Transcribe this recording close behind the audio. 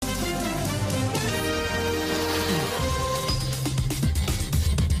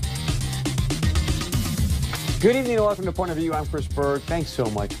Good evening and welcome to Point of View. I'm Chris Berg. Thanks so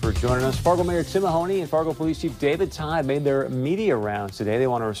much for joining us. Fargo Mayor Tim Mahoney and Fargo Police Chief David Todd made their media rounds today. They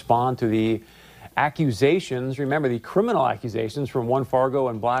want to respond to the accusations. Remember, the criminal accusations from One Fargo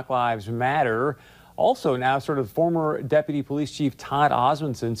and Black Lives Matter. Also now sort of former Deputy Police Chief Todd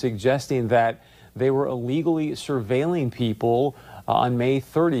Osmondson suggesting that they were illegally surveilling people on May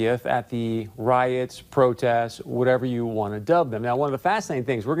 30th at the riots, protests, whatever you want to dub them. Now, one of the fascinating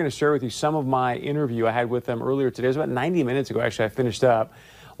things, we're going to share with you some of my interview I had with them earlier today. It was about 90 minutes ago, actually, I finished up.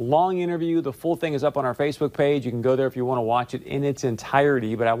 Long interview. The full thing is up on our Facebook page. You can go there if you want to watch it in its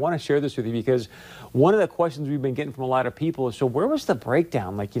entirety. But I want to share this with you because one of the questions we've been getting from a lot of people is, so where was the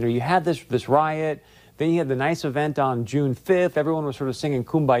breakdown? Like, you had this riot, then you had the nice event on June 5th. Everyone was sort of singing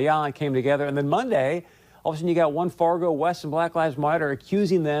Kumbaya and came together. And then Monday, all of a sudden you got One Fargo, West, and Black Lives Matter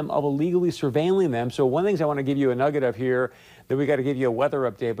accusing them of illegally surveilling them. So one of the things I want to give you a nugget of here, that we got to give you a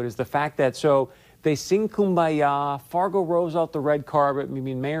weather update, but is the fact that, so they sing Kumbaya, Fargo rolls out the red carpet,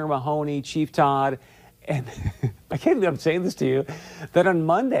 Mayor Mahoney, Chief Todd, and I can't believe I'm saying this to you, that on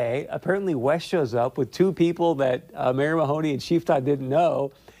Monday, apparently West shows up with two people that Mayor Mahoney and Chief Todd didn't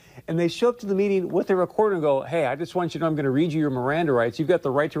know. And they show up to the meeting with their recorder and go, hey, I just want you to know I'm going to read you your Miranda rights. You've got the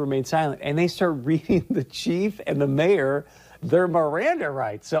right to remain silent. And they start reading the chief and the mayor their Miranda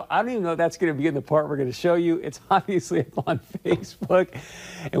rights. So I don't even know if that's going to be in the part we're going to show you. It's obviously up on Facebook.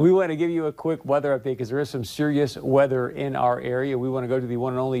 And we want to give you a quick weather update because there is some serious weather in our area. We want to go to the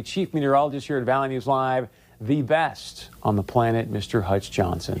one and only chief meteorologist here at Valley News Live, the best on the planet, Mr. Hutch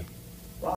Johnson.